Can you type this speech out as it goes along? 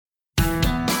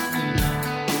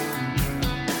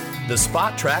the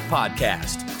Spot Track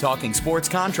Podcast, talking sports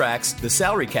contracts, the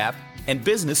salary cap, and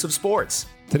business of sports.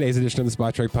 Today's edition of the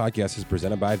Spot Track Podcast is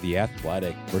presented by The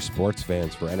Athletic, for sports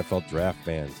fans, for NFL draft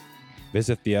fans.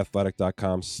 Visit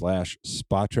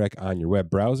theathletic.com/SpotTrack on your web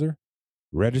browser.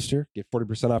 Register, get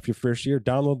 40% off your first year.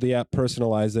 Download the app,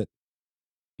 personalize it.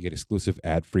 You get exclusive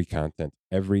ad-free content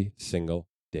every single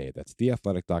day. That's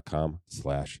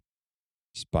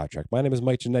theathletic.com/SpotTrack. My name is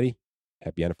Mike Giannetti.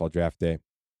 Happy NFL Draft Day.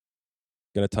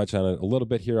 Going to touch on it a little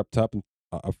bit here up top and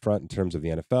up front in terms of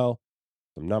the NFL,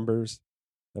 some numbers.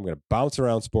 I'm going to bounce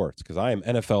around sports because I am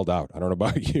NFL'd out. I don't know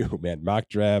about you, man. Mock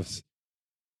drafts,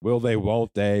 will they,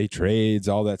 won't they, trades,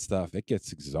 all that stuff. It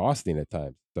gets exhausting at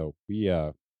times. So we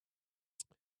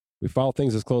follow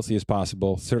things as closely as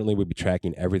possible. Certainly we'll be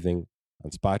tracking everything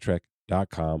on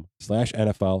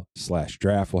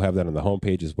spottrack.com/NFL/draft. We'll have that on the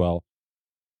homepage as well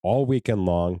all weekend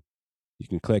long. You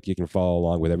can click, you can follow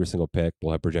along with every single pick.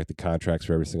 We'll have projected contracts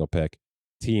for every single pick,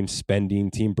 team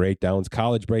spending, team breakdowns,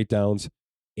 college breakdowns,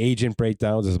 agent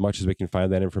breakdowns, as much as we can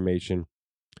find that information.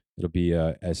 It'll be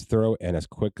as thorough and as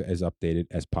quick as updated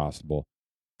as possible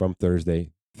from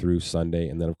Thursday through Sunday.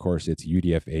 And then, of course, it's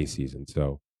UDFA season.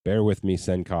 So bear with me,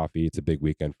 send coffee. It's a big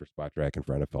weekend for Spot Track and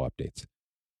for NFL updates.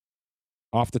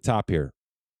 Off the top here,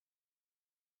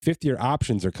 5th-year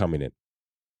options are coming in.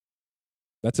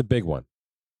 That's a big one.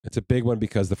 It's a big one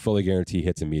because the fully guarantee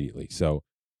hits immediately. So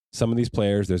some of these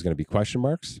players, there's going to be question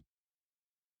marks.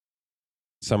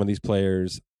 Some of these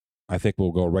players, I think,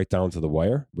 will go right down to the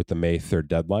wire with the May 3rd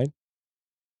deadline.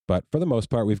 But for the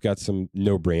most part, we've got some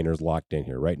no-brainers locked in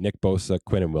here, right? Nick Bosa,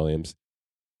 Quinnen Williams,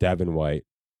 Devin White,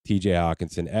 TJ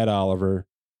Hawkinson, Ed Oliver,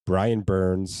 Brian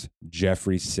Burns,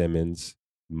 Jeffrey Simmons,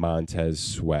 Montez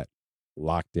Sweat,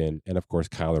 locked in. And, of course,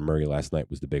 Kyler Murray last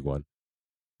night was the big one.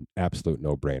 Absolute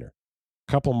no-brainer.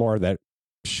 Couple more that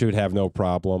should have no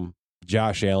problem.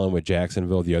 Josh Allen with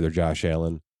Jacksonville, the other Josh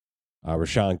Allen.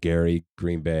 Rashawn Gary,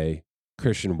 Green Bay.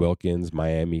 Christian Wilkins,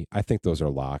 Miami. I think those are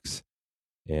locks.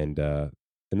 And then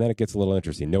it gets a little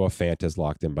interesting. Noah Fant is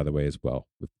locked in, by the way, as well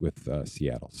with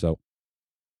Seattle. So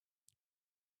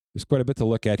there's quite a bit to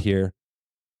look at here.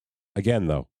 Again,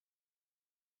 though,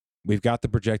 we've got the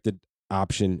projected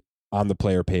option on the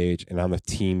player page and on the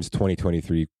team's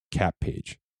 2023 cap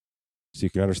page. So you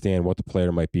can understand what the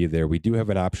player might be there. We do have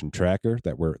an option tracker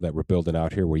that we're building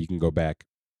out here where you can go back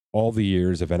all the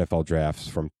years of NFL drafts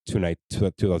from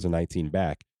 2019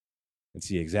 back and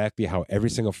see exactly how every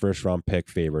single first-round pick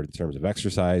favored in terms of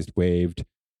exercised, waived,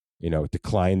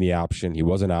 declined the option. He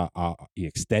wasn't he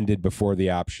extended before the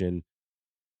option,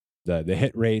 the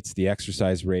hit rates, the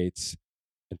exercise rates,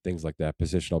 and things like that,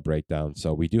 positional breakdown.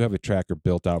 So we do have a tracker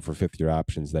built out for 5th-year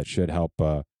options that should help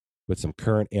with some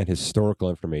current and historical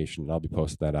information. And I'll be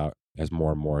posting that out as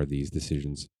more and more of these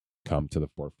decisions come to the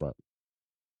forefront.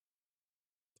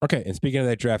 Okay, and speaking of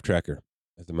that draft tracker,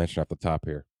 as I mentioned off the top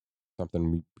here,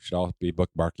 something we should all be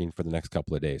bookmarking for the next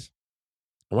couple of days.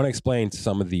 I want to explain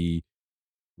some of the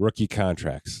rookie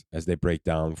contracts as they break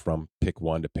down from pick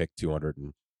 1 to pick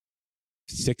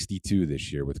 262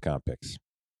 this year with comp picks.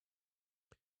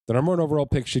 The number one overall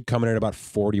pick should come in at about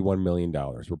 $41 million.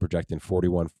 We're projecting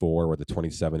 41.4 with a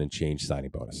 27 and change signing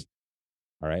bonus.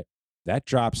 All right. That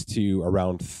drops to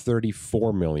around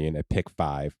 $34 million at pick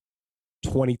 5,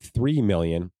 $23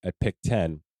 million at pick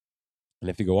 10. And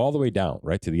if you go all the way down,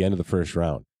 right, to the end of the first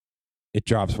round, it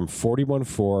drops from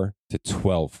 41.4 to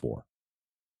 12.4.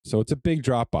 So it's a big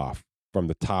drop off from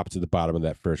the top to the bottom of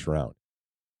that first round.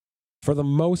 For the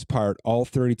most part, all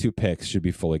 32 picks should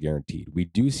be fully guaranteed. We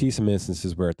do see some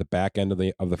instances where at the back end of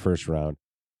the first round,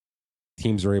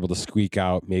 teams are able to squeak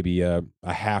out maybe a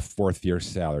half 4th-year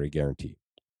salary guarantee.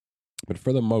 But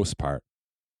for the most part,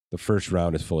 the first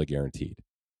round is fully guaranteed.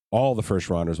 All the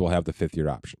first rounders will have the 5th-year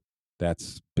option.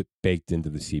 That's baked into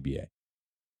the CBA.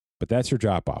 But that's your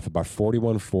drop off, about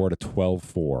 41.4 to 12.4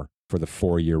 for the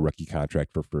 4-year rookie contract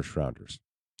for first rounders.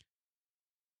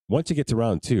 Once you get to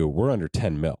round 2, we're under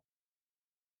 10 mil.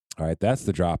 All right, that's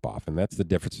the drop-off, and that's the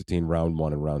difference between round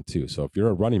 1 and round 2. So if you're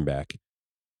a running back,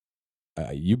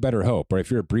 you better hope, or if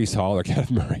you're a Breece Hall or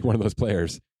Kenneth Murray, one of those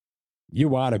players, you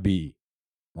want to be.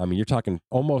 I mean, you're talking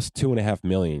almost $2.5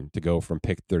 million to go from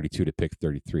pick 32 to pick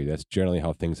 33. That's generally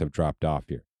how things have dropped off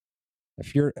here.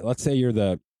 Let's say you're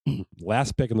the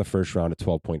last pick in the first round at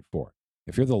 12.4.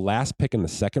 If you're the last pick in the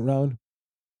second round,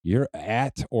 you're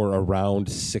at or around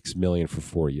 $6 million for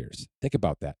 4 years. Think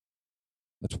about that.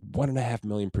 That's $1.5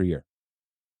 million per year.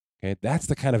 Okay, that's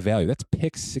the kind of value. That's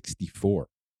pick 64.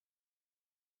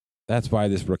 That's why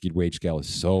this rookie wage scale is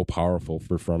so powerful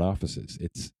for front offices.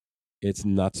 It's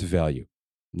nuts value.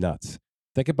 Nuts.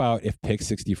 Think about if pick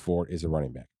 64 is a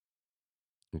running back.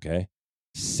 Okay?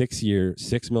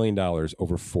 $6 million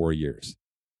over 4 years.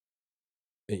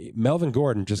 Melvin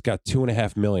Gordon just got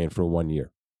 $2.5 million for 1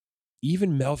 year.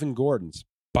 Even Melvin Gordon's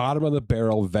bottom of the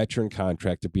barrel veteran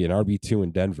contract to be an RB2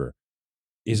 in Denver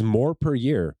is more per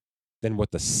year than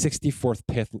what the 64th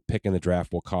pick in the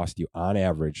draft will cost you on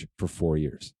average for 4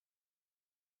 years.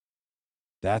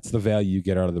 That's the value you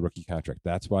get out of the rookie contract.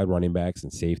 That's why running backs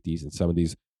and safeties and some of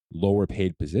these lower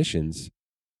paid positions,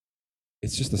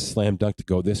 it's just a slam dunk to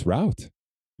go this route.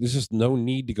 There's just no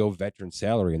need to go veteran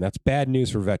salary, and that's bad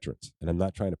news for veterans, and I'm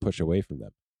not trying to push away from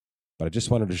them. But I just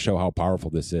wanted to show how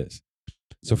powerful this is.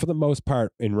 So for the most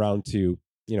part, in round two,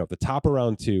 the top of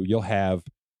round two, you'll have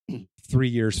 3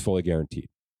 years fully guaranteed.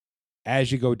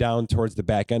 As you go down towards the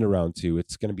back end of round two,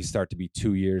 it's going to start to be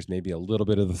 2 years, maybe a little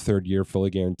bit of the third year fully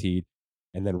guaranteed.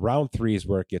 And then round three is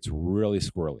where it gets really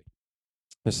squirrely.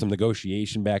 There's some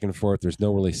negotiation back and forth. There's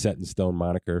no really set in stone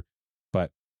moniker.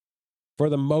 But for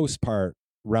the most part,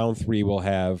 round three will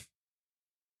have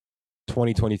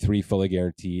 2023 fully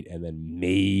guaranteed, and then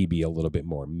maybe a little bit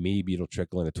more. Maybe it'll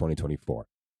trickle into 2024.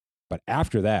 But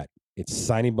after that, it's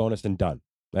signing bonus and done.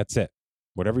 That's it.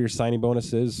 Whatever your signing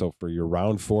bonus is. So for your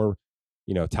round four,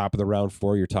 top of the round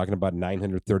four, you're talking about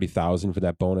 $930,000 for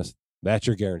that bonus. That's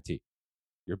your guarantee.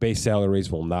 Your base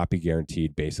salaries will not be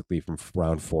guaranteed basically from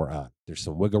round four on. There's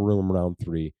some wiggle room round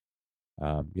three.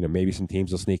 Maybe some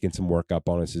teams will sneak in some workout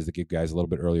bonuses to give guys a little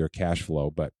bit earlier cash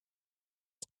flow, but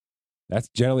that's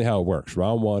generally how it works.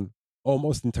 Round one,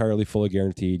 almost entirely fully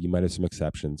guaranteed. You might have some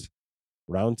exceptions.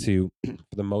 Round two,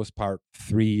 for the most part,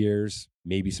 3 years,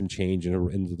 maybe some change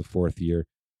into the fourth year.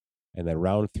 And then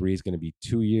round three is going to be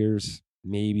 2 years,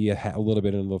 maybe a little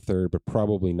bit into the third, but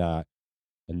probably not.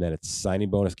 And then it's signing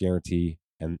bonus guarantee,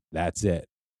 and that's it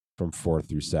from 4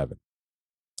 through 7.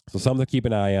 So something to keep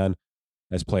an eye on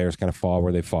as players kind of fall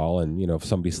where they fall. And, if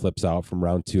somebody slips out from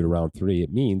round 2 to round 3,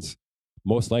 it means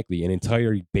most likely an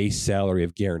entire base salary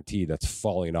of guarantee that's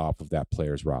falling off of that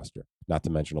player's roster, not to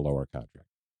mention a lower contract.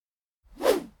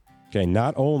 Okay,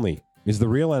 not only is the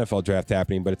real NFL draft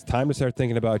happening, but it's time to start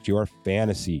thinking about your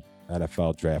fantasy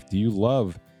NFL draft. Do you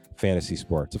love fantasy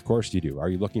sports? Of course you do. Are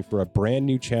you looking for a brand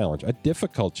new challenge, a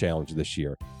difficult challenge this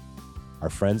year? Our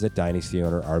friends at Dynasty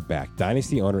Owner are back.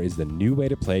 Dynasty Owner is the new way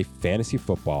to play fantasy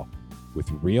football with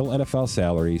real NFL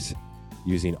salaries,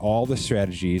 using all the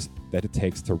strategies that it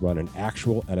takes to run an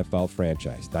actual NFL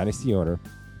franchise. Dynasty Owner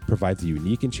provides a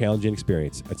unique and challenging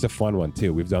experience. It's a fun one,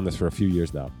 too. We've done this for a few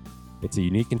years now. It's a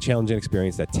unique and challenging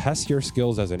experience that tests your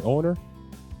skills as an owner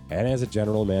and as a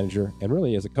general manager, and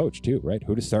really as a coach, too, right?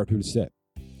 Who to start, who to sit.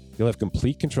 You'll have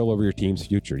complete control over your team's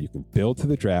future. You can build to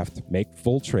the draft, make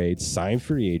full trades, sign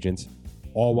free agents,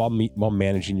 all while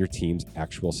managing your team's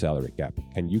actual salary cap.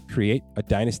 Can you create a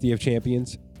dynasty of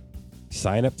champions?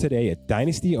 Sign up today at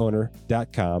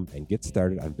dynastyowner.com and get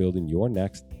started on building your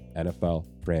next NFL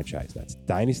franchise. That's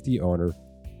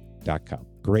dynastyowner.com.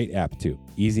 Great app too.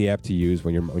 Easy app to use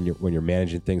when you're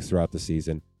managing things throughout the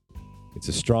season. It's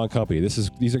a strong company.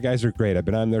 These guys are great. I've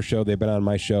been on their show. They've been on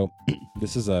my show.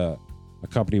 This is a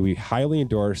company we highly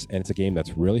endorse, and it's a game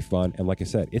that's really fun. And like I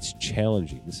said, it's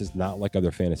challenging. This is not like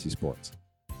other fantasy sports.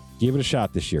 Give it a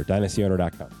shot this year.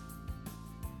 dynastyowner.com.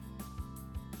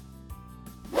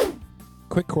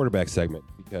 Quick quarterback segment,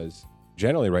 because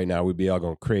generally right now we'd be all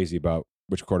going crazy about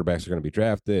which quarterbacks are going to be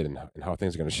drafted and how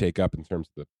things are going to shake up in terms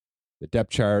of the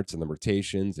depth charts and the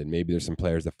rotations, and maybe there's some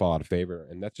players that fall out of favor.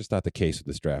 And that's just not the case with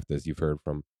this draft, as you've heard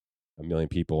from a million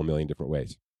people a million different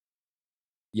ways.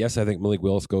 Yes, I think Malik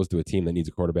Willis goes to a team that needs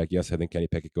a quarterback. Yes, I think Kenny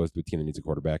Pickett goes to a team that needs a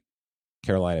quarterback.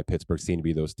 Carolina and Pittsburgh seem to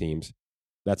be those teams.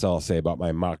 That's all I'll say about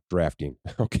my mock drafting,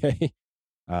 okay?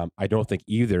 I don't think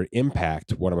either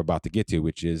impact what I'm about to get to,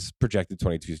 which is projected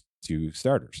 22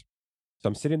 starters. So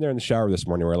I'm sitting there in the shower this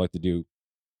morning where I like to do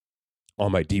all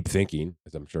my deep thinking,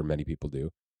 as I'm sure many people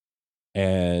do.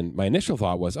 And my initial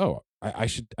thought was, I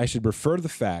should refer to the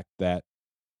fact that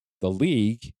the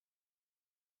league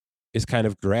is kind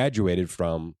of graduated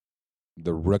from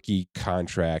the rookie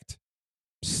contract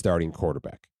starting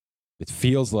quarterback. It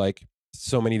feels like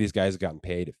so many of these guys have gotten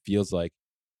paid. It feels like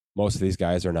most of these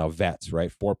guys are now vets, right?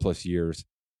 4+ years,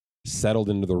 settled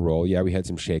into the role. Yeah, we had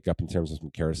some shakeup in terms of some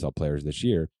carousel players this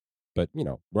year, but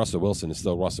Russell Wilson is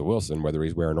still Russell Wilson, whether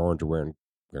he's wearing orange or wearing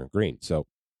green. So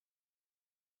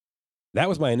that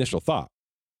was my initial thought.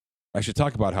 I should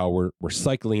talk about how we're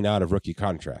cycling out of rookie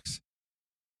contracts.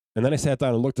 And then I sat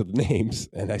down and looked at the names,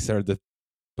 and I started to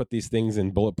put these things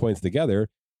in bullet points together.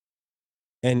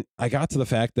 And I got to the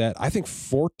fact that I think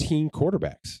 14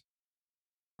 quarterbacks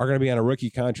are going to be on a rookie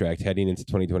contract heading into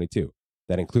 2022.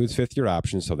 That includes 5th-year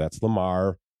options. So that's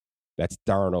Lamar, that's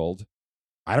Darnold.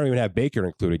 I don't even have Baker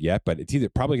included yet, but it's either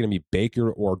probably going to be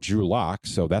Baker or Drew Lock.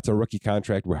 So that's a rookie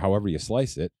contract where however you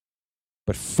slice it.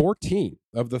 But 14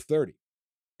 of the 30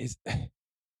 is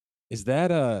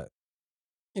that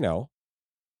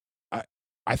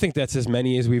I think that's as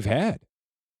many as we've had.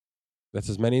 That's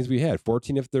as many as we had.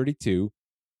 14 of 32,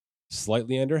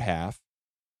 slightly under half.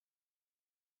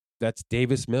 That's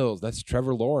Davis Mills. That's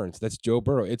Trevor Lawrence. That's Joe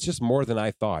Burrow. It's just more than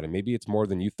I thought. And maybe it's more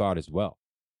than you thought as well.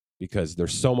 Because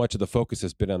there's so much of the focus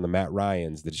has been on the Matt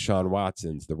Ryans, the Deshaun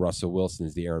Watsons, the Russell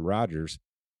Wilsons, the Aaron Rodgers,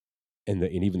 and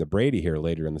even the Brady here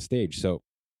later in the stage. So,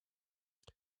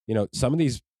 some of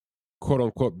these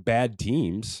quote-unquote bad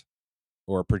teams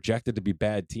or projected to be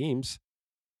bad teams,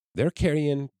 they're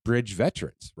carrying bridge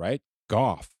veterans, right?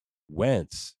 Goff,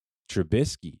 Wentz,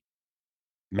 Trubisky,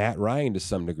 Matt Ryan to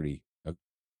some degree, a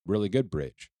really good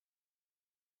bridge.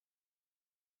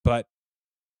 But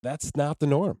that's not the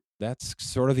norm. That's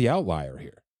sort of the outlier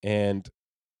here. And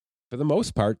for the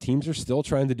most part, teams are still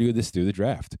trying to do this through the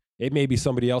draft. It may be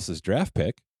somebody else's draft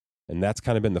pick, and that's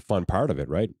kind of been the fun part of it,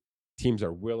 right? Teams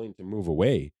are willing to move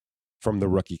away from the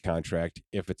rookie contract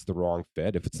if it's the wrong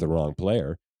fit, if it's the wrong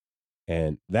player.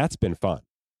 And that's been fun,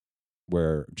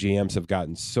 where GMs have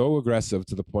gotten so aggressive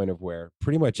to the point of where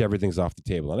pretty much everything's off the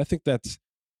table. And I think that's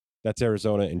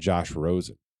Arizona and Josh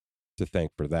Rosen to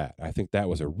thank for that. I think that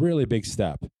was a really big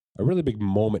step, a really big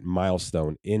moment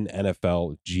milestone in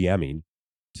NFL GMing,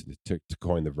 to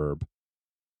coin the verb,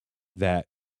 that,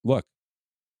 look,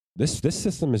 this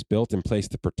system is built in place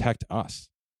to protect us.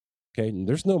 Okay, and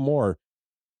there's no more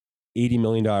 $80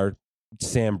 million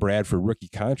Sam Bradford rookie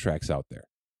contracts out there.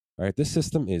 All right, this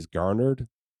system is garnered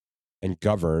and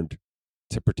governed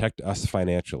to protect us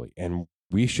financially, and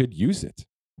we should use it.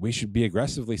 We should be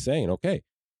aggressively saying, okay,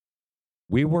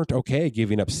 we weren't okay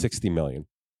giving up $60 million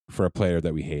for a player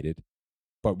that we hated,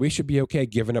 but we should be okay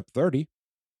giving up 30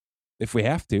 if we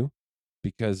have to,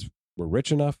 because we're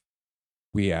rich enough.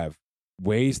 We have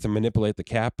ways to manipulate the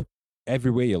cap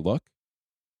every way you look,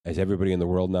 as everybody in the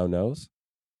world now knows.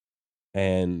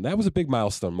 And that was a big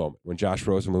milestone moment when Josh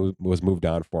Rosen was moved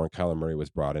on for and Kyler Murray was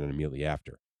brought in immediately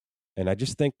after. And I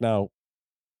just think now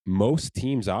most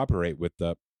teams operate with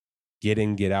the get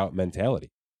in, get out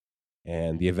mentality.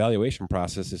 And the evaluation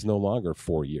process is no longer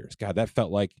 4 years. God, that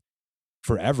felt like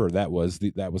forever. That was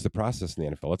the process in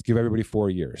the NFL. Let's give everybody 4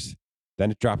 years.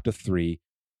 Then it dropped to 3.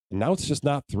 And now it's just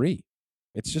not 3.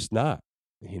 It's just not.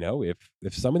 If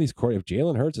some of these if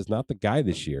Jalen Hurts is not the guy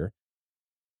this year,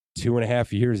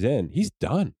 2.5 years in, he's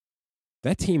done.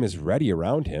 That team is ready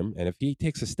around him. And if he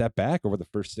takes a step back over the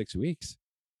first 6 weeks,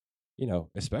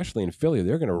 especially in Philly,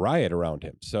 they're going to riot around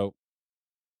him. So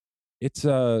it's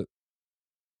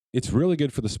really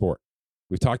good for the sport.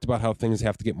 We've talked about how things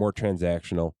have to get more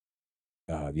transactional.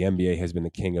 The NBA has been the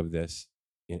king of this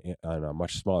on a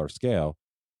much smaller scale.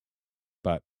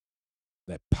 But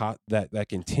that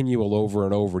continual over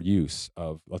and over use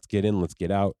of let's get in, let's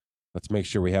get out, let's make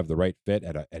sure we have the right fit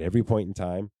at every point in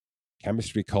time.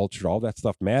 Chemistry, culture, all that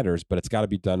stuff matters, but it's got to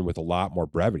be done with a lot more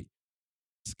brevity.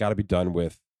 It's got to be done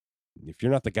with, if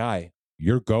you're not the guy,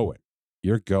 you're going,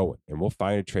 and we'll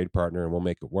find a trade partner and we'll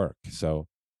make it work. So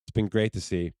it's been great to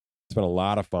see. It's been a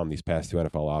lot of fun these past 2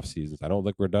 NFL off seasons. I don't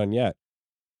think we're done yet.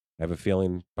 I have a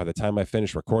feeling by the time I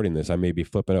finish recording this, I may be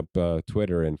flipping up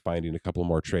Twitter and finding a couple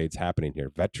more trades happening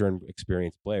here. Veteran,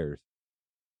 experienced players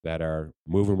that are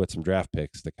moving with some draft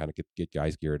picks to kind of get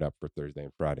guys geared up for Thursday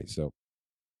and Friday. So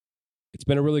it's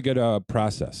been a really good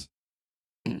process.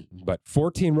 But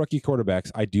 14 rookie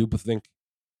quarterbacks, I do think,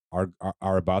 are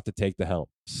about to take the helm.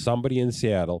 Somebody in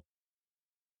Seattle,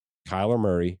 Kyler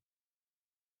Murray,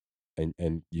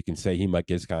 and you can say he might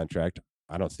get his contract.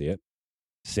 I don't see it.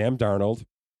 Sam Darnold,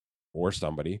 or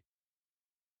somebody.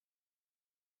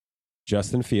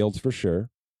 Justin Fields for sure.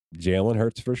 Jalen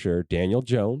Hurts for sure. Daniel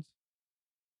Jones.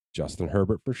 Justin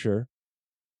Herbert for sure.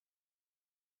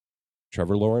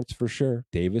 Trevor Lawrence for sure.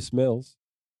 Davis Mills.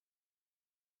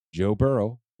 Joe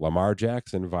Burrow. Lamar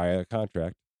Jackson via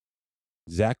contract.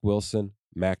 Zach Wilson.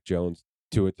 Mac Jones.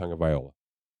 Tua Tagovailoa.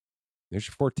 There's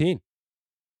your 14.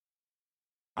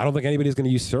 I don't think anybody's going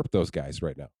to usurp those guys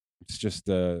right now. It's just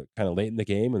kind of late in the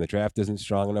game, and the draft isn't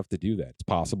strong enough to do that. It's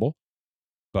possible,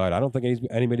 but I don't think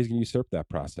anybody's going to usurp that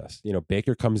process.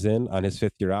 Baker comes in on his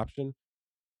 5th-year option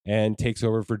and takes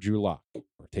over for Drew Lock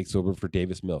or takes over for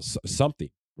Davis Mills.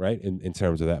 Something, right, in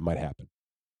terms of that might happen.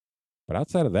 But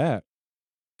outside of that,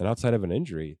 and outside of an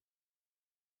injury,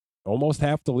 almost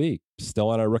half the league still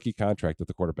on a rookie contract at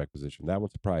the quarterback position. That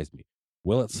one surprised me.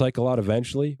 Will it cycle out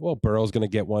eventually? Well, Burrow's going to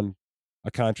get a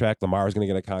contract. Lamar's going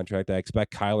to get a contract. I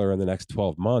expect Kyler in the next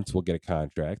 12 months will get a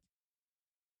contract.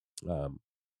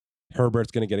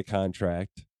 Herbert's going to get a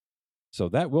contract. So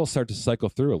that will start to cycle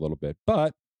through a little bit. But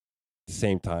at the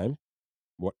same time,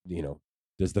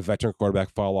 does the veteran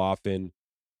quarterback fall off in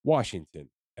Washington,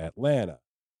 Atlanta,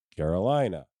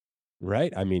 Carolina,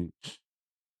 right? I mean,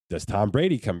 does Tom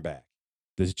Brady come back?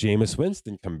 Does Jameis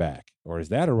Winston come back? Or is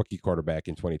that a rookie quarterback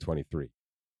in 2023?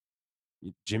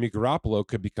 Jimmy Garoppolo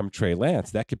could become Trey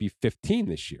Lance. That could be 15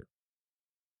 this year,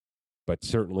 but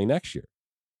certainly next year.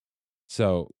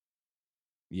 So,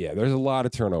 yeah, there's a lot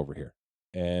of turnover here.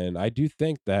 And I do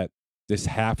think that this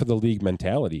half of the league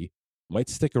mentality might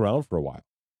stick around for a while.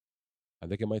 I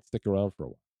think it might stick around for a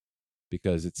while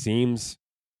because it seems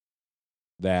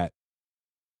that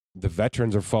the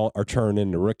veterans are turning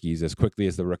into rookies as quickly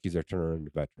as the rookies are turning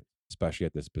into veterans, especially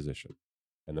at this position.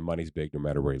 And the money's big no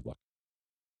matter where you look.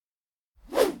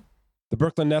 The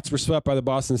Brooklyn Nets were swept by the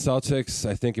Boston Celtics.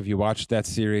 I think if you watched that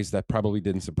series, that probably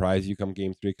didn't surprise you come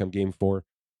game 3, come game 4.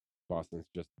 Boston's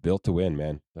just built to win,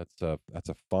 man. That's a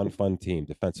fun team,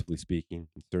 defensively speaking,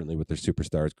 and certainly with their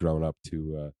superstars growing up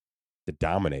to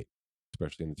dominate,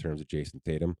 especially in the terms of Jason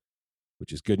Tatum,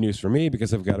 which is good news for me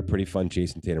because I've got a pretty fun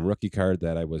Jason Tatum rookie card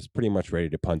that I was pretty much ready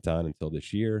to punt on until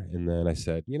this year. And then I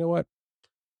said, you know what?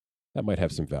 That might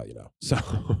have some value now. So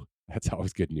that's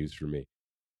always good news for me.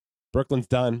 Brooklyn's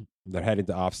done. They're heading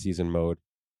to off-season mode.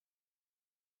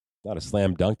 Not a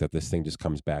slam dunk that this thing just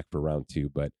comes back for round 2,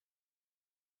 but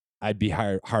I'd be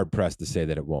hard-pressed to say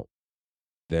that it won't.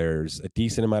 There's a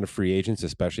decent amount of free agents,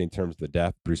 especially in terms of the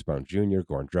depth. Bruce Brown Jr.,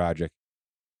 Goran Dragic,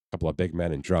 a couple of big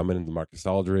men in Drummond and LaMarcus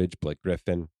Aldridge, Blake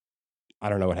Griffin. I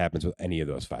don't know what happens with any of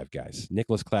those 5 guys.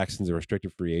 Nicholas Claxton's a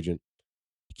restricted free agent.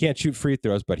 He can't shoot free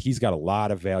throws, but he's got a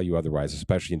lot of value otherwise,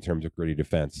 especially in terms of gritty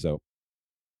defense. So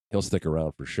he'll stick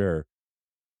around for sure.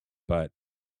 But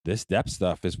this depth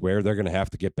stuff is where they're going to have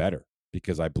to get better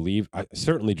because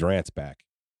certainly Durant's back.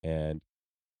 And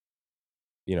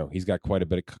he's got quite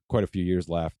a few years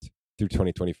left through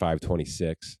 2025,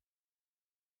 26.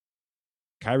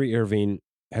 Kyrie Irving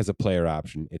has a player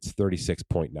option. It's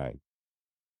 36.9.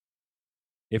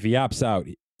 If he opts out,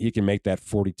 he can make that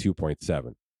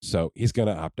 42.7. So he's going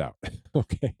to opt out.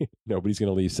 Okay. Nobody's going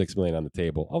to leave $6 million on the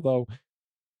table. Although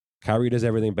Kyrie does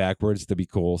everything backwards to be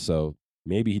cool. So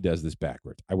maybe he does this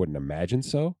backwards. I wouldn't imagine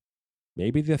so.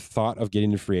 Maybe the thought of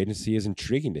getting to free agency is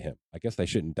intriguing to him. I guess I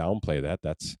shouldn't downplay that.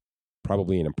 That's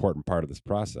probably an important part of this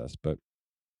process, but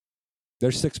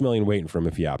there's $6 million waiting for him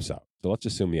if he opts out. So let's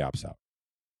assume he opts out.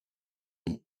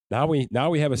 Now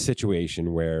we have a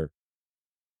situation where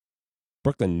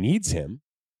Brooklyn needs him.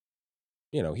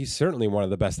 He's certainly one of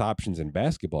the best options in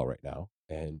basketball right now,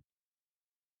 and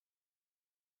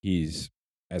he's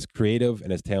as creative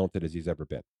and as talented as he's ever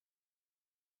been.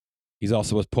 He's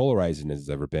also as polarizing as he's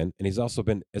ever been, and he's also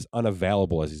been as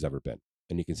unavailable as he's ever been.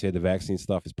 And you can say the vaccine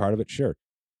stuff is part of it, sure.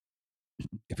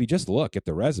 If you just look at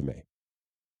the resume,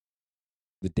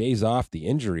 the days off, the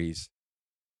injuries,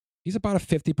 he's about a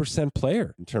 50%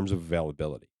 player in terms of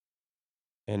availability.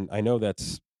 And I know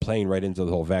that's playing right into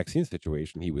the whole vaccine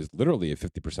situation. He was literally a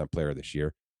 50% player this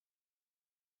year.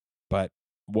 But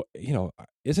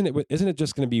isn't it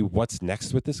just going to be what's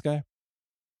next with this guy?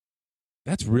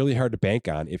 That's really hard to bank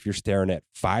on if you're staring at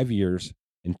 5 years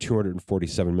and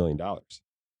 $247 million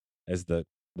as the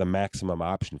maximum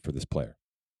option for this player.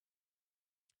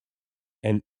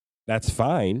 And that's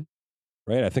fine,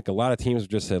 right? I think a lot of teams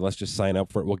would just say, let's just sign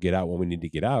up for it. We'll get out when we need to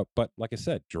get out. But like I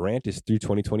said, Durant is through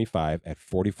 2025 at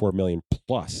 $44 million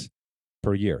plus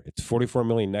per year. It's $44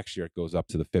 million next year. It goes up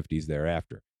to the 50s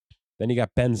thereafter. Then you got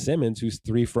Ben Simmons, who's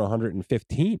 3 for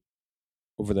 115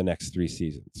 over the next 3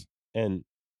 seasons. And,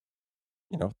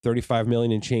 $35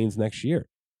 million in chains next year.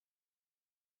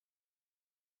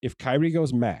 If Kyrie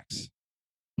goes max,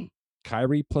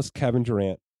 Kyrie plus Kevin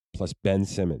Durant plus Ben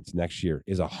Simmons next year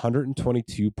is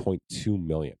 $122.2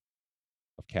 million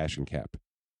of cash and cap.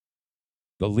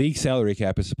 The league salary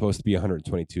cap is supposed to be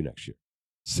 $122 next year.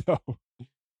 So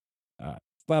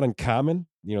it's not uncommon.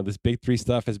 This big 3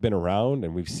 stuff has been around,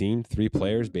 and we've seen 3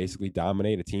 players basically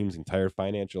dominate a team's entire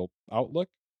financial outlook.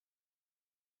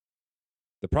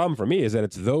 The problem for me is that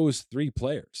it's those 3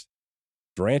 players.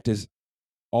 Durant is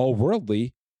all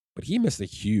worldly, but he missed a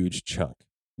huge chunk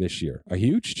this year, a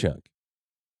huge chunk.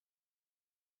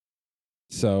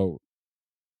 So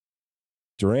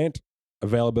Durant,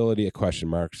 availability at question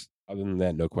marks. Other than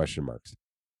that, no question marks.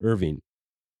 Irving,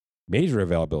 major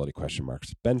availability question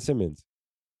marks. Ben Simmons,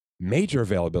 major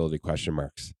availability question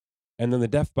marks. And then the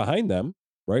depth behind them,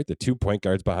 right? The 2 point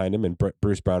guards behind him and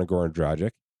Bruce Brown and Goran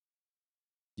Dragic.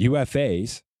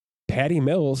 UFAs, Patty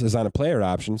Mills is on a player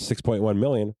option, $6.1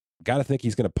 million. Got to think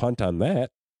he's going to punt on that.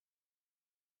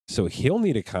 So he'll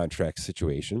need a contract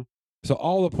situation. So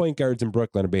all the point guards in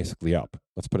Brooklyn are basically up.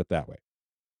 Let's put it that way.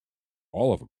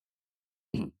 All of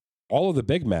them. All of the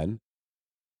big men,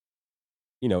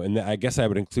 and I guess I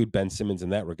would include Ben Simmons in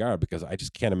that regard because I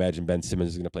just can't imagine Ben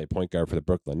Simmons is going to play point guard for the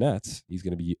Brooklyn Nets. He's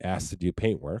going to be asked to do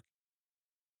paint work.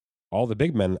 All the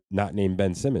big men not named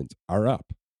Ben Simmons are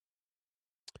up.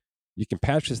 You can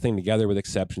patch this thing together with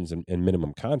exceptions and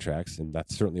minimum contracts, and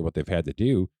that's certainly what they've had to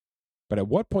do. But at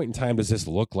what point in time does this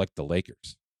look like the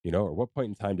Lakers? Or what point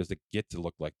in time does it get to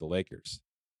look like the Lakers?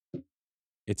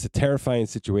 It's a terrifying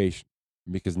situation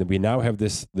because we now have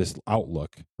this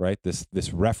outlook, right?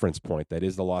 This reference point that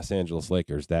is the Los Angeles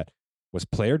Lakers that was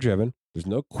player driven. There's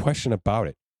no question about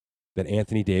it that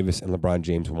Anthony Davis and LeBron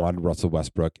James wanted Russell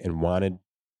Westbrook and wanted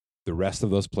the rest of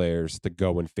those players to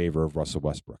go in favor of Russell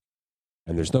Westbrook.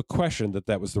 And there's no question that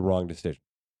that was the wrong decision.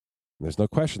 And there's no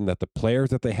question that the players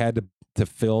that they had to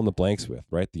fill in the blanks with,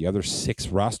 right? The other 6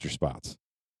 roster spots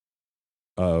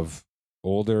of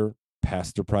older,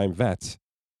 past their prime vets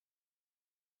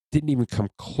didn't even come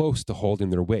close to holding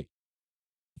their weight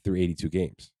through 82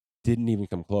 games. Didn't even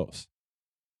come close.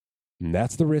 And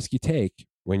that's the risk you take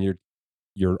when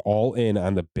you're all in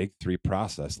on the big 3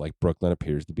 process like Brooklyn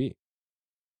appears to be.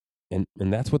 And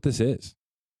that's what this is.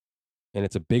 And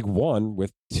it's a big one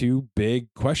with 2 big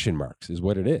question marks is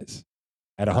what it is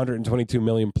at $122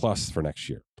 million plus for next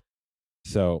year.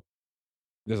 So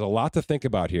there's a lot to think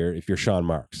about here if you're Sean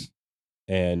Marks.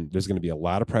 And there's going to be a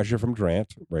lot of pressure from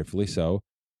Durant, rightfully so.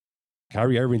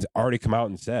 Kyrie Irving's already come out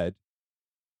and said,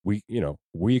 we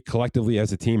collectively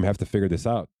as a team have to figure this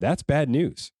out. That's bad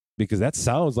news because that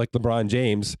sounds like LeBron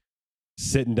James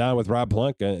sitting down with Rob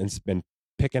Pelinka and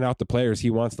picking out the players he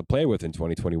wants to play with in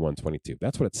 2021-22.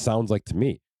 That's what it sounds like to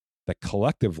me, that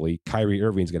collectively Kyrie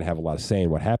Irving's going to have a lot of say in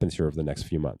what happens here over the next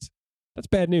few months. That's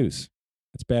bad news.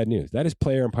 That's bad news. That is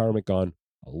player empowerment gone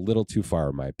a little too far,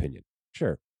 in my opinion.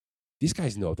 Sure, these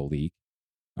guys know the league.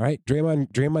 All right,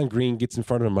 Draymond Green gets in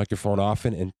front of a microphone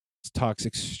often and talks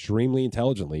extremely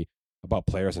intelligently about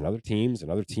players and other teams'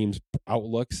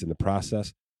 outlooks in the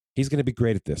process. He's going to be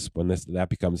great at this when that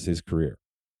becomes his career.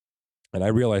 And I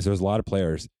realize there's a lot of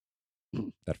players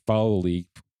that follow the league,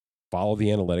 follow the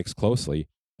analytics closely,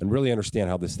 and really understand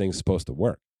how this thing's supposed to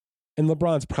work. And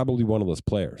LeBron's probably one of those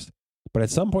players. But at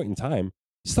some point in time,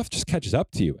 stuff just catches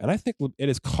up to you. And I think it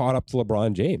has caught up to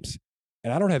LeBron James.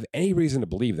 And I don't have any reason to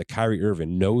believe that Kyrie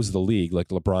Irving knows the league like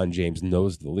LeBron James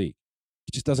knows the league.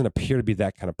 He just doesn't appear to be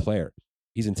that kind of player.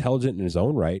 He's intelligent in his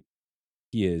own right.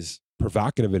 He is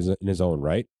provocative in his own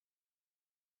right.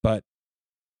 But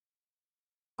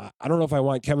I don't know if I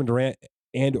want Kevin Durant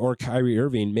and or Kyrie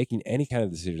Irving making any kind of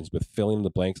decisions with filling in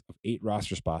the blanks of 8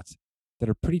 roster spots that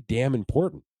are pretty damn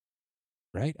important,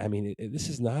 right? I mean, this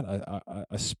is not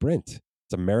a sprint.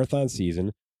 It's a marathon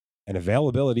season, and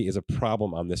availability is a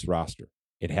problem on this roster.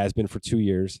 It has been for 2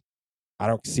 years. I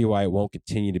don't see why it won't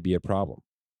continue to be a problem.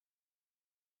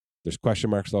 There's question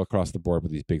marks all across the board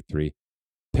with these big 3.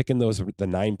 Picking the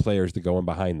 9 players to go in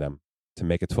behind them to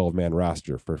make a 12-man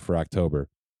roster for October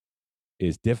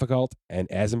is difficult and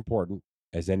as important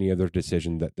as any other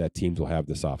decision that teams will have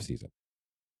this offseason.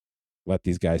 Let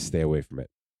these guys stay away from it.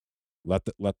 Let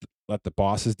the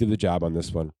bosses do the job on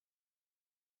this one.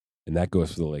 And that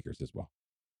goes for the Lakers as well.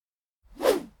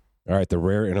 All right, the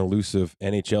rare and elusive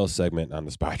NHL segment on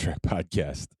the Spy Track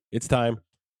podcast. It's time.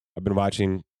 I've been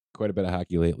watching quite a bit of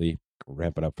hockey lately,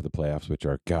 ramping up for the playoffs, which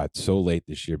are, so late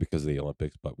this year because of the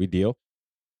Olympics, but we deal.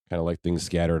 Kind of like things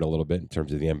scattered a little bit in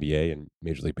terms of the NBA and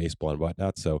Major League Baseball and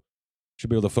whatnot. So should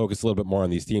be able to focus a little bit more on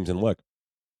these teams. And look,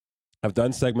 I've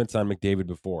done segments on McDavid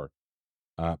before,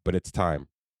 but it's time.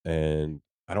 And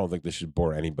I don't think this should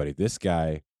bore anybody. This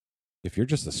guy, if you're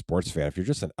just a sports fan, if you're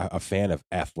just a fan of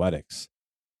athletics,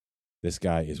 this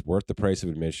guy is worth the price of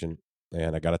admission.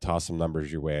 And I got to toss some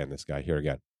numbers your way on this guy here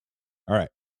again. All right.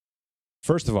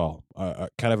 First of all,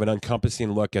 kind of an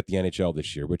encompassing look at the NHL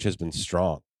this year, which has been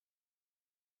strong.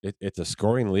 It's a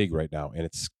scoring league right now, and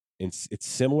it's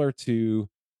similar to,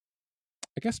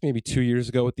 I guess, maybe 2 years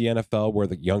ago with the NFL, where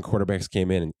the young quarterbacks came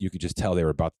in and you could just tell they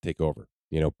were about to take over.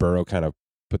 Burrow kind of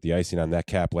put the icing on that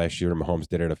cap last year, and Mahomes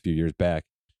did it a few years back,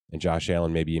 and Josh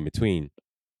Allen maybe in between.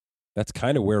 That's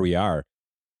kind of where we are,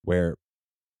 where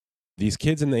these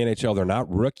kids in the NHL, they're not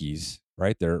rookies,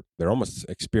 right? They're almost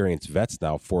experienced vets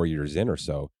now, 4 years in or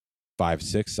so, 5,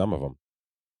 6, some of them,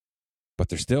 but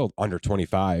they're still under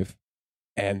 25.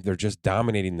 And they're just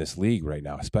dominating this league right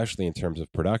now, especially in terms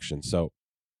of production. So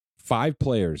 5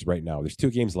 players right now. There's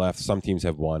 2 games left. Some teams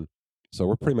have won. So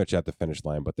we're pretty much at the finish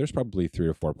line. But there's probably 3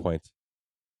 or 4 points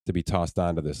to be tossed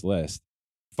onto this list.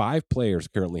 5 players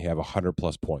currently have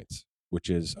 100-plus points, which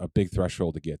is a big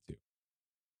threshold to get to.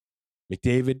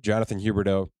 McDavid, Jonathan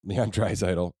Huberdeau, Leon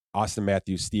Draisaitl, Auston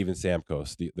Matthews, Steven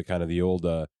Stamkos, the kind of the old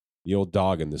the old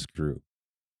dog in this crew,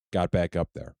 got back up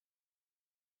there.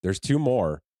 There's two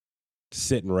more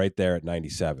sitting right there at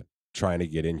 97, trying to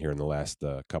get in here in the last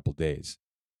couple days.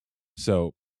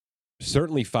 So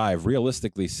certainly 5,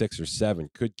 realistically 6 or 7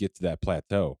 could get to that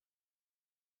plateau.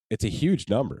 It's a huge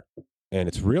number, and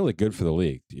it's really good for the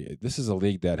league. This is a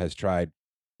league that has tried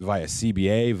via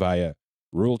CBA, via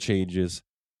rule changes,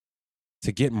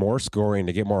 to get more scoring,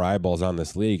 to get more eyeballs on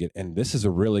this league. And this is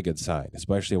a really good sign,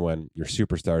 especially when your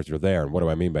superstars are there. And what do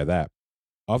I mean by that?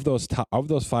 Of those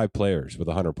 5 players with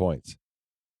 100 points,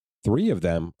 3 of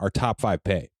them are top 5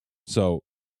 pay. So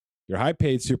your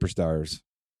high-paid superstars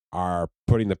are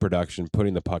putting the production,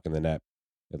 putting the puck in the net,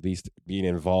 at least being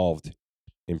involved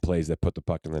in plays that put the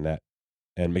puck in the net.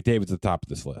 And McDavid's at the top of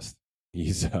this list.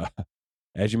 He's,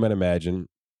 as you might imagine,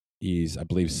 he's, I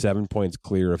believe, 7 points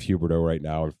clear of Huberdeau right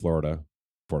now in Florida.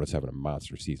 Florida's having a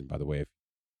monster season, by the way.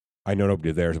 I know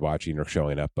nobody there is watching or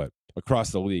showing up, but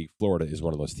across the league, Florida is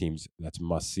one of those teams that's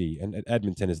must-see. And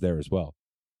Edmonton is there as well.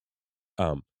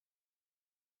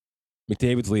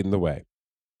 McDavid's leading the way.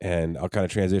 And I'll kind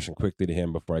of transition quickly to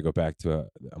him before I go back to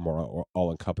a more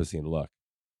all-encompassing look.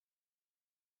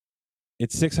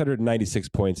 It's 696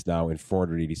 points now in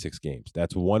 486 games.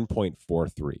 That's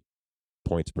 1.43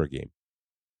 points per game.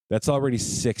 That's already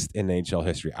 6th in NHL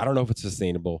history. I don't know if it's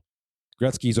sustainable.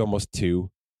 Gretzky's almost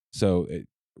 2, so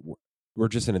we're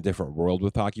just in a different world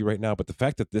with hockey right now. But the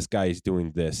fact that this guy is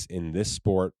doing this in this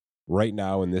sport right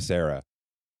now in this era,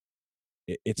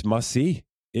 it's must-see.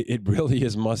 It really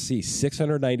is must-see.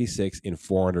 696 in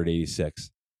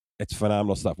 486. It's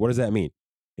phenomenal stuff. What does that mean?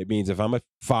 It means if I'm a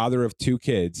father of 2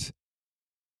 kids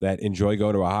that enjoy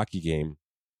going to a hockey game,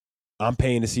 I'm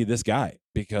paying to see this guy,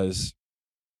 because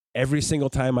every single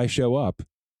time I show up,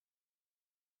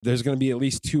 there's going to be at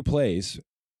least 2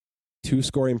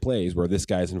 scoring plays where this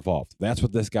guy's involved. That's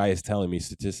what this guy is telling me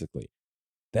statistically.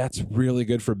 That's really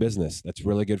good for business. That's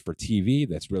really good for TV.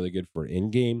 That's really good for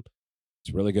in-game.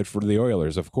 It's really good for the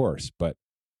Oilers, of course, but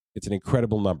it's an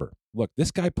incredible number. Look, this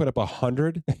guy put up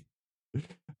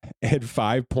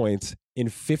 105 points in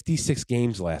 56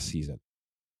 games last season.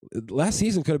 Last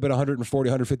season could have been a 140,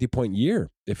 150-point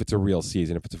year if it's a real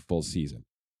season, if it's a full season.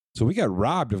 So we got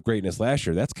robbed of greatness last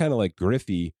year. That's kind of like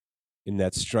Griffey in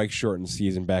that strike-shortened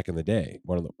season back in the day.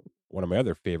 One of my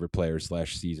other favorite players /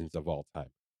 seasons of all time.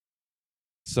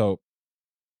 So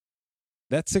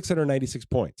that's 696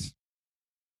 points.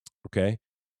 Okay,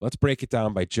 let's break it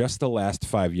down by just the last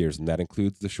 5 years, and that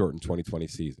includes the shortened 2020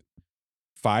 season.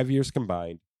 5 years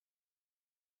combined,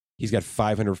 he's got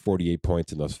 548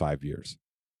 points in those 5 years.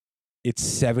 It's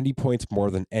 70 points more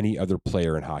than any other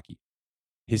player in hockey.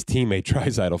 His teammate,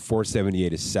 Draisaitl,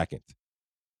 478 is second.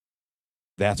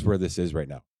 That's where this is right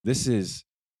now. This is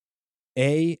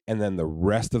A, and then the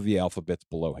rest of the alphabet's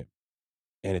below him.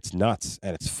 And it's nuts,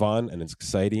 and it's fun, and it's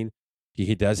exciting.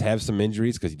 He does have some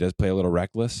injuries because he does play a little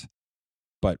reckless.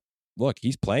 But look,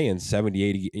 he's playing 70,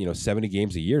 80, 70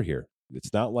 games a year here.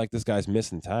 It's not like this guy's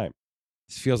missing time.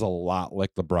 This feels a lot like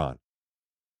LeBron,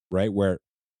 right? Where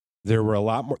there are a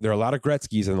lot of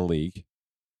Gretzkys in the league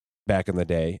back in the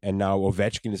day, and now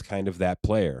Ovechkin is kind of that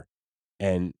player.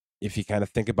 And if you kind of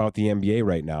think about the NBA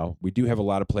right now, we do have a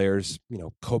lot of players.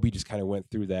 Kobe just kind of went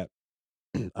through that.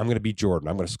 I'm going to be Jordan.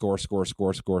 I'm going to score.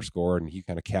 And he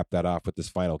kind of capped that off with this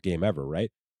final game ever, right?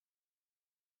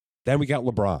 Then we got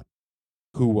LeBron,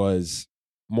 who was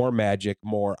more magic,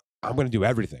 more, I'm going to do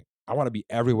everything. I want to be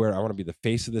everywhere. I want to be the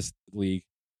face of this league,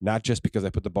 not just because I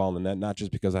put the ball in the net, not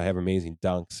just because I have amazing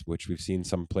dunks, which we've seen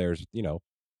some players,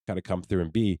 kind of come through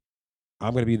and be.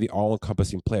 I'm going to be the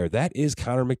all-encompassing player. That is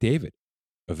Connor McDavid.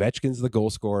 Ovechkin's the goal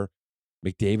scorer.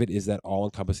 McDavid is that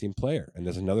all-encompassing player. And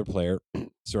there's another player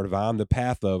sort of on the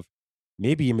path of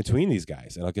maybe in between these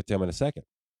guys, and I'll get to him in a second.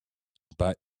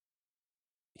 But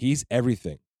he's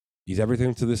everything. He's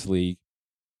everything to this league.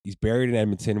 He's buried in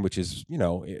Edmonton, which is,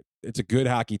 it's a good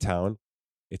hockey town.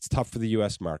 It's tough for the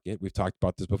U.S. market. We've talked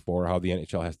about this before, how the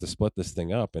NHL has to split this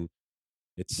thing up, and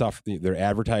it's their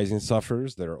advertising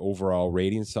suffers, their overall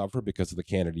ratings suffer because of the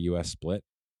Canada-U.S. split.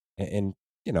 And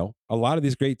a lot of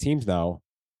these great teams now,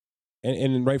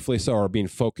 and rightfully so, are being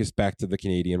focused back to the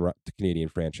Canadian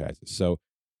franchises. So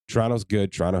Toronto's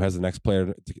good. Toronto has the next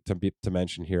player to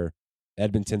mention here.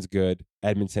 Edmonton's good.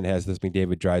 Edmonton has this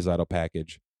McDavid Draisaitl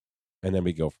package. And then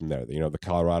we go from there. The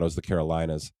Colorados, the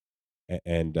Carolinas.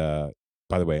 And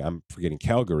by the way, I'm forgetting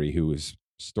Calgary, who is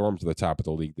stormed to the top of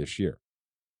the league this year.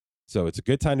 So it's a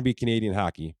good time to be Canadian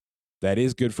hockey. That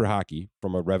is good for hockey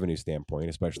from a revenue standpoint,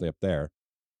 especially up there.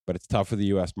 But it's tough for the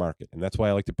U.S. market. And that's why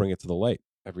I like to bring it to the light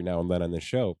every now and then on this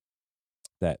show,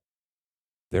 that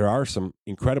there are some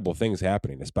incredible things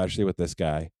happening, especially with this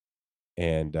guy.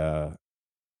 And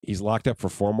He's locked up for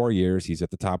 4 more years. He's at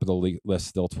the top of the league list,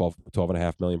 still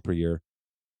 12.5 million per year.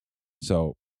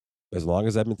 So as long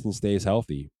as Edmonton stays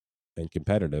healthy and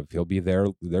competitive, he'll be their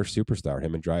superstar.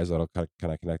 Him and Draisaitl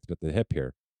kind of connected at the hip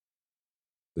here.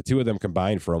 The two of them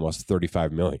combined for almost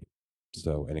 35 million.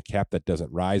 So in a cap that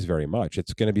doesn't rise very much,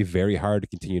 it's going to be very hard to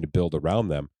continue to build around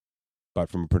them. But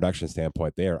from a production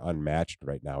standpoint, they are unmatched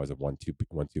right now as a 1-2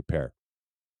 pair.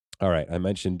 All right, I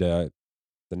mentioned the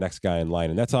next guy in line,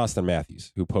 and that's Auston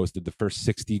Matthews, who posted the first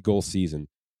 60-goal season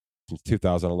since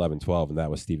 2011-12, and that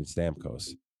was Steven Stamkos.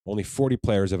 Only 40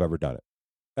 players have ever done it.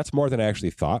 That's more than I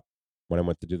actually thought when I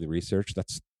went to do the research.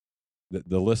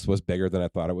 The list was bigger than I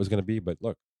thought it was going to be, but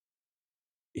look,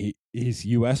 he's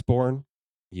U.S. born.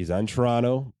 He's on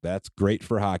Toronto. That's great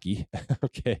for hockey.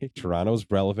 Okay, Toronto's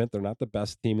relevant. They're not the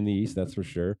best team in the East, that's for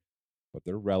sure, but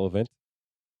they're relevant.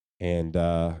 And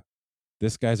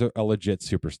this guy's a legit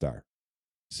superstar.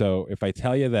 So if I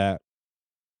tell you that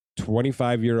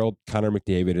 25-year-old Connor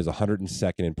McDavid is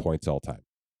 102nd in points all time,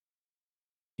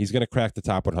 he's going to crack the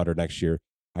top 100 next year.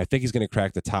 I think he's going to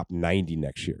crack the top 90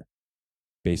 next year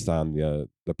based on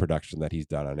the production that he's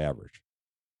done on average.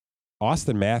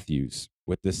 Auston Matthews,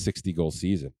 with this 60-goal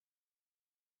season,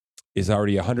 is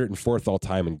already 104th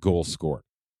all-time in goals scored.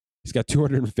 He's got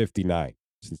 259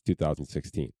 since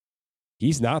 2016.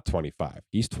 He's not 25.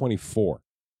 He's 24.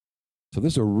 So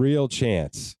there's a real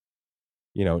chance,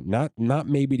 not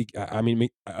maybe.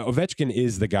 Ovechkin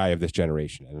is the guy of this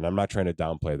generation, and I'm not trying to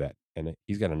downplay that. And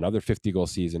he's got another 50-goal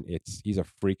season. He's a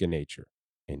freak of nature,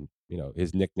 and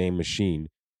his nickname Machine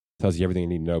tells you everything you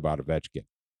need to know about Ovechkin.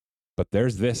 But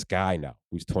there's this guy now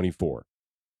who's 24,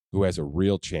 who has a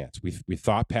real chance. We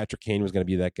thought Patrick Kane was going to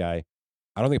be that guy.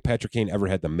 I don't think Patrick Kane ever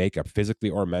had the makeup, physically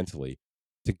or mentally,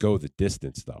 to go the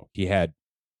distance, though. He had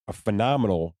a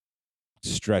phenomenal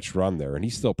stretch run there, and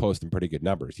he's still posting pretty good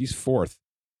numbers. He's 4th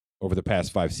over the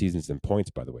past 5 seasons in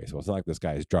points, by the way, so it's not like this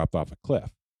guy has dropped off a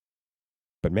cliff.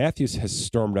 But Matthews has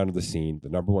stormed onto the scene, the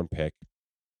number 1 pick,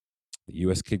 the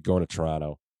U.S. kid going to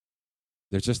Toronto.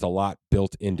 There's just a lot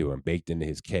built into him, baked into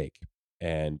his cake.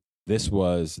 And this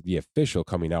was the official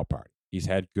coming out party. He's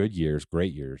had good years,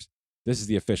 great years. This is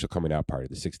the official coming out party,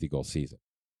 the 60-goal season.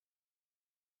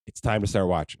 It's time to start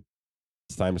watching.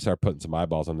 It's time to start putting some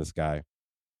eyeballs on this guy.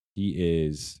 He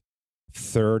is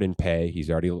 3rd in pay. He's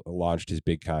already launched his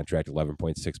big contract,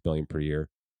 $11.6 million per year.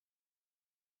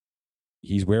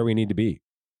 He's where we need to be.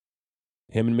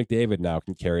 Him and McDavid now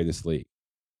can carry this league.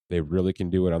 They really can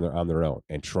do it on their own.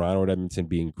 And Toronto and Edmonton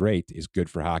being great is good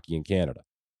for hockey in Canada.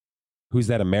 Who's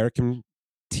that American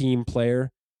team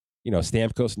player?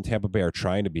 Stamkos and Tampa Bay are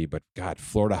trying to be, but God,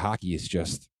 Florida hockey is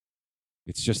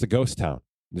it's just a ghost town.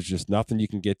 There's just nothing you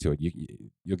can get to it.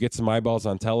 You'll get some eyeballs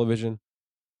on television,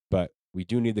 but we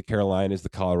do need the Carolinas, the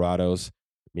Colorados,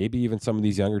 maybe even some of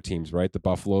these younger teams, right? The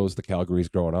Buffaloes, the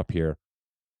Calgarys growing up here,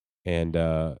 and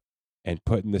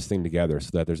putting this thing together so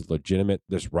that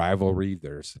there's rivalry,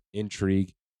 there's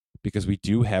intrigue, because we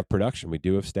do have production, we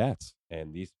do have stats,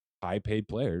 and these high-paid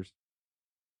players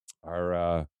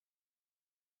are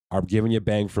giving you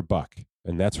bang for buck,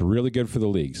 and that's really good for the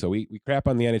league. So we crap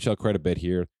on the NHL quite a bit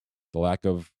here, the lack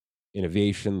of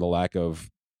innovation, the lack of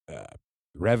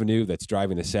revenue that's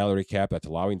driving the salary cap, that's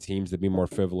allowing teams to be more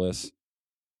frivolous,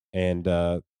 and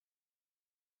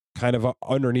kind of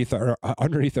underneath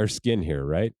our skin here,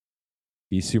 right?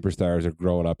 These superstars are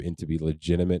growing up into be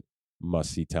legitimate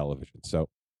must-see television. So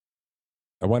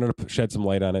I wanted to shed some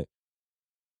light on it.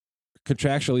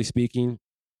 Contractually speaking,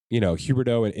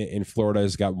 Huberdeau in Florida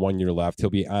has got 1 year left. He'll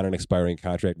be on an expiring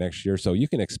contract next year, so you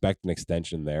can expect an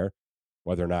extension there.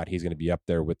 Whether or not he's going to be up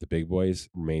there with the big boys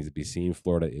remains to be seen.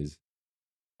 Florida is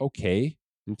okay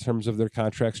in terms of their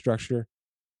contract structure.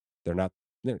 They're not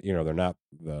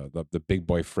the big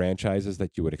boy franchises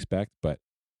that you would expect, but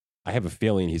I have a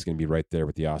feeling he's going to be right there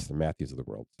with the Auston Matthews of the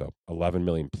world. So 11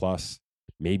 million plus,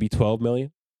 maybe 12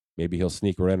 million. Maybe he'll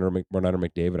sneak right under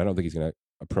McDavid. I don't think he's going to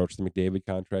approach the McDavid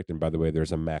contract. And by the way,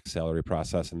 there's a max salary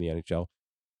process in the NHL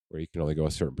where you can only go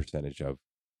a certain percentage of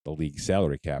the league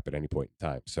salary cap at any point in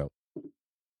time. So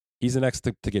he's the next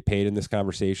to get paid in this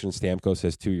conversation. Stamkos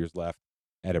has 2 years left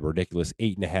at a ridiculous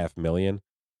 $8.5 million.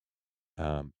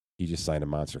 He just signed a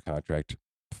monster contract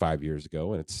 5 years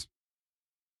ago, and it's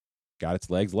got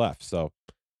its legs left. So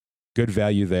good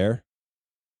value there.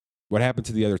 What happened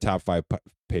to the other top 5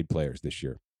 paid players this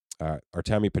year?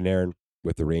 Artemi Panarin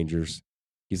with the Rangers.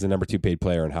 He's the number 2 paid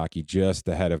player in hockey, just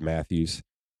ahead of Matthews.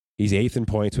 He's 8th in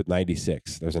points with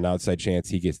 96. There's an outside chance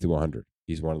he gets to 100.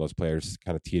 He's one of those players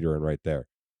kind of teetering right there.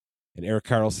 And Erik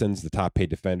Karlsson's the top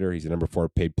paid defender. He's the number 4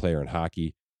 paid player in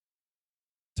hockey.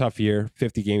 Tough year,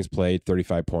 50 games played,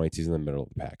 35 points. He's in the middle of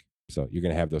the pack. So you're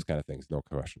going to have those kind of things, no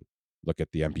question. Look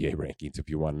at the NBA rankings if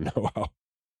you want to know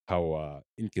how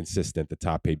inconsistent the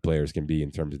top paid players can be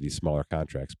in terms of these smaller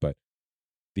contracts. But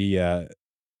the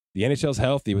NHL's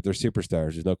healthy with their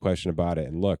superstars. There's no question about it.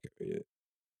 And look,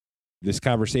 this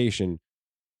conversation,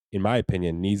 in my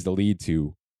opinion, needs to lead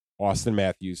to Auston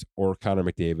Matthews or Connor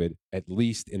McDavid, at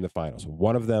least in the finals.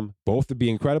 One of them, both would be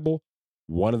incredible.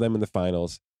 One of them in the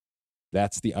finals.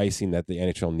 That's the icing that the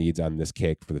NHL needs on this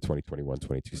cake for the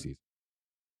 2021-22 season.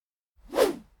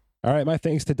 All right, my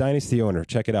thanks to Dynasty Owner.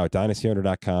 Check it out,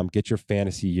 dynastyowner.com. Get your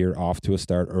fantasy year off to a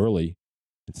start early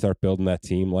and start building that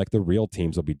team like the real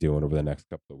teams will be doing over the next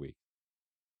couple of weeks.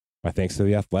 My thanks to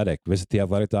The Athletic. Visit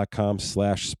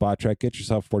theathletic.com/SpotTrack. Get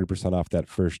yourself 40% off that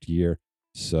first year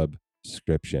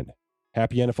subscription.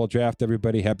 Happy NFL Draft,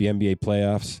 everybody. Happy NBA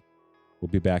playoffs. We'll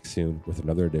be back soon with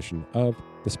another edition of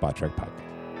the Spot Track Podcast.